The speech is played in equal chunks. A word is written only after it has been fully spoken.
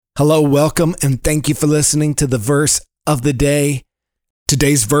Hello, welcome, and thank you for listening to the verse of the day.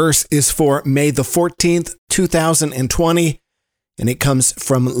 Today's verse is for May the 14th, 2020, and it comes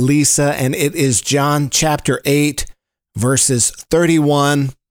from Lisa, and it is John chapter 8, verses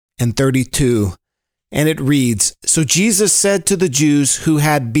 31 and 32. And it reads, "So Jesus said to the Jews who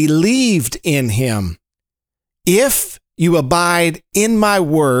had believed in him, 'If you abide in my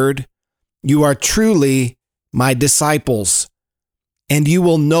word, you are truly my disciples, and you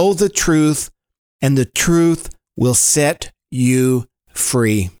will know the truth, and the truth will set you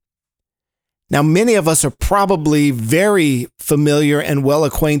free.'" Now, many of us are probably very familiar and well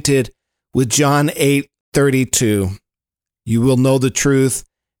acquainted with John 8:32. You will know the truth,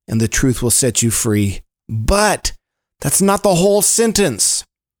 and the truth will set you free. But that's not the whole sentence.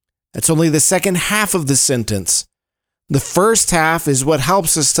 That's only the second half of the sentence. The first half is what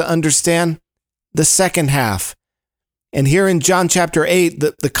helps us to understand the second half. And here in John chapter 8,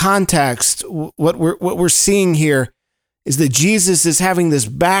 the context, what we're seeing here is that Jesus is having this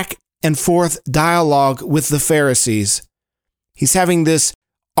back and forth dialogue with the Pharisees. He's having this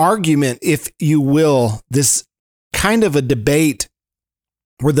argument, if you will, this kind of a debate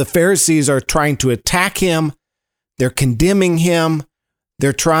where the Pharisees are trying to attack him, they're condemning him,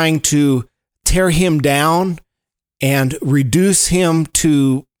 they're trying to tear him down and reduce him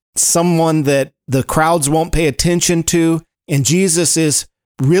to someone that the crowds won't pay attention to. And Jesus is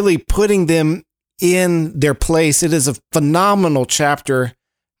really putting them in their place. It is a phenomenal chapter.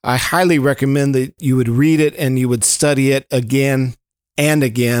 I highly recommend that you would read it and you would study it again and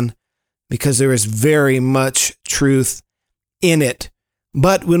again, because there is very much truth in it.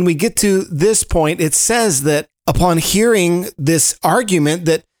 But when we get to this point, it says that upon hearing this argument,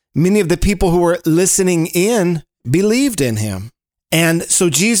 that many of the people who were listening in believed in him. And so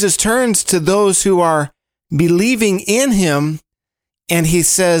Jesus turns to those who are believing in him, and he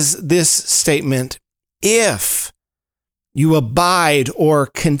says this statement, "If you abide or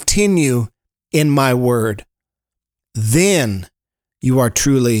continue in my word, then you are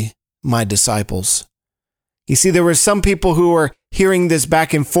truly my disciples." You see, there were some people who were hearing this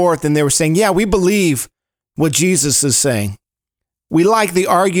back and forth, and they were saying, yeah, we believe what Jesus is saying. We like the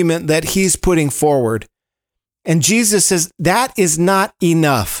argument that he's putting forward. And Jesus says, that is not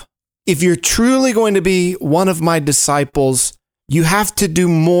enough. If you're truly going to be one of my disciples, you have to do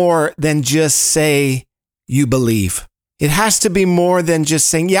more than just say you believe. It has to be more than just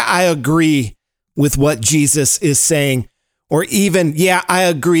saying, yeah, I agree with what Jesus is saying, or even, yeah, I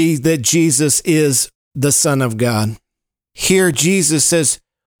agree that Jesus is the Son of God. Here, Jesus says,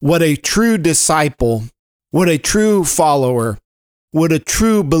 what a true disciple, what a true follower, what a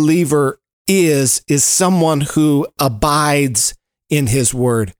true believer is someone who abides in his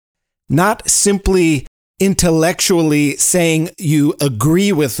word. Not simply intellectually saying you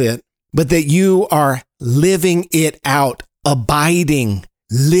agree with it, but that you are living it out, abiding,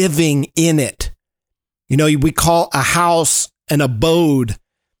 living in it. You know, we call a house an abode.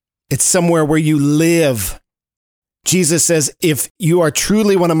 It's somewhere where you live. Jesus says, if you are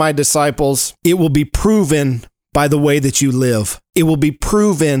truly one of my disciples, it will be proven by the way that you live. It will be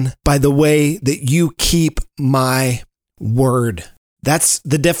proven by the way that you keep my word. That's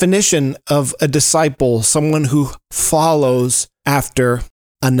the definition of a disciple, someone who follows after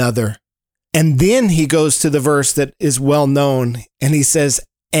another. And then he goes to the verse that is well known, and he says,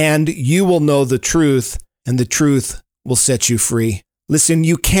 "And you will know the truth, and the truth will set you free." Listen,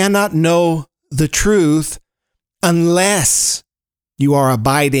 you cannot know the truth unless you are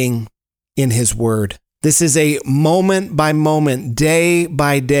abiding in his word. This is a moment by moment, day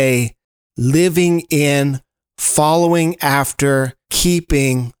by day, living in, following after,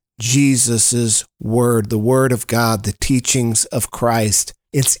 keeping Jesus's word, the word of God, the teachings of Christ.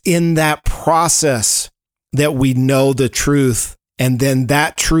 It's in that process that we know the truth, and then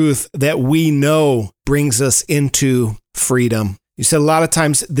that truth that we know brings us into freedom. You said a lot of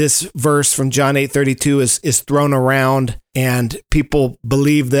times this verse from John 8:32 is thrown around, and people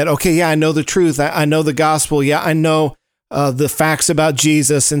believe that, okay, yeah, I know the truth. I know the gospel. Yeah, I know the facts about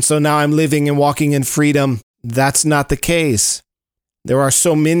Jesus. And so now I'm living and walking in freedom. That's not the case. There are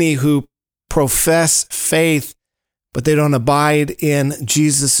so many who profess faith, but they don't abide in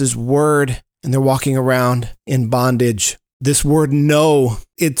Jesus's word, and they're walking around in bondage. This word know,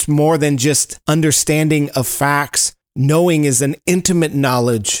 it's more than just understanding of facts. Knowing is an intimate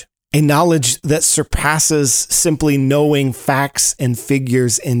knowledge, a knowledge that surpasses simply knowing facts and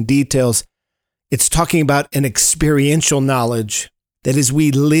figures and details. It's talking about an experiential knowledge that as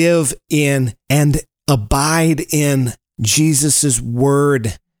we live in and abide in Jesus's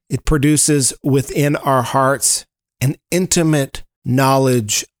word, it produces within our hearts an intimate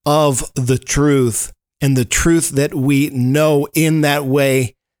knowledge of the truth. And the truth that we know in that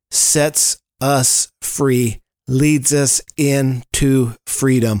way sets us free, leads us into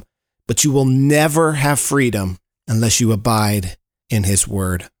freedom. But you will never have freedom unless you abide in His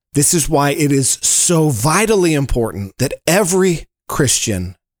Word. This is why it is so vitally important that every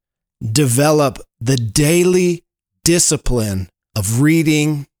Christian develop the daily discipline of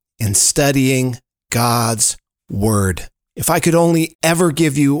reading and studying God's Word. If I could only ever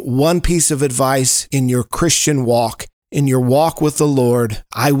give you one piece of advice in your Christian walk, in your walk with the Lord,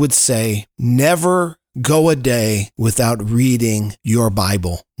 I would say never go a day without reading your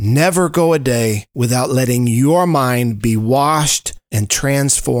Bible. Never go a day without letting your mind be washed and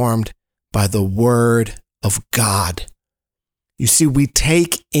transformed by the Word of God. You see, we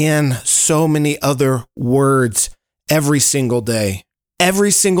take in so many other words every single day.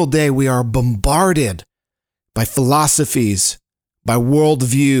 Every single day we are bombarded by philosophies, by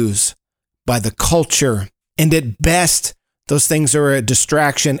worldviews, by the culture. And at best, those things are a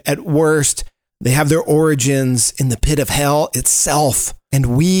distraction. At worst, they have their origins in the pit of hell itself.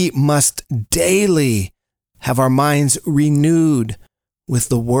 And we must daily have our minds renewed with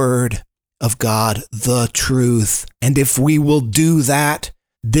the Word of God, the truth. And if we will do that,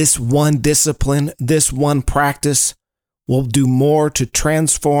 this one discipline, this one practice will do more to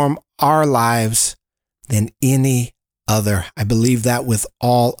transform our lives than any other. I believe that with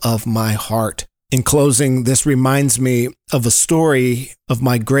all of my heart. In closing, this reminds me of a story of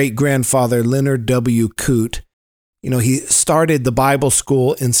my great-grandfather, Leonard W. Coote. He started the Bible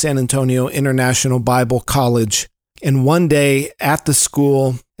school in San Antonio International Bible College. And one day at the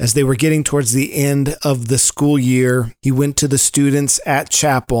school, as they were getting towards the end of the school year, he went to the students at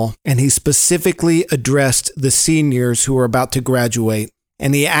chapel and he specifically addressed the seniors who were about to graduate.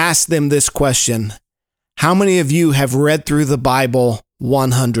 And he asked them this question: how many of you have read through the Bible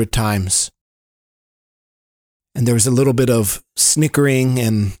 100 times? And there was a little bit of snickering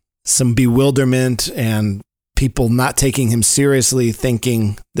and some bewilderment and people not taking him seriously,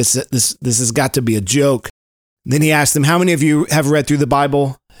 thinking this has got to be a joke. Then he asked them, how many of you have read through the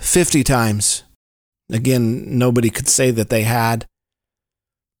Bible 50 times? Again, nobody could say that they had.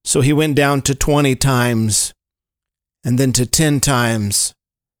 So he went down to 20 times, and then to 10 times,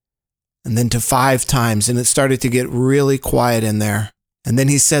 and then to 5 times, and it started to get really quiet in there. And then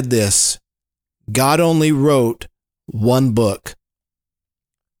he said this: God only wrote one book.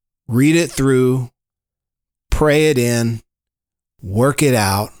 Read it through, pray it in, work it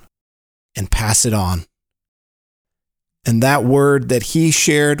out, and pass it on. And that word that he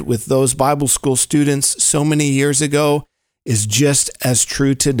shared with those Bible school students so many years ago is just as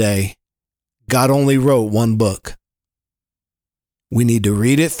true today. God only wrote one book. We need to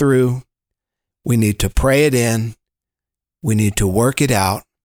read it through. We need to pray it in. We need to work it out.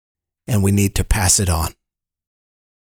 And we need to pass it on.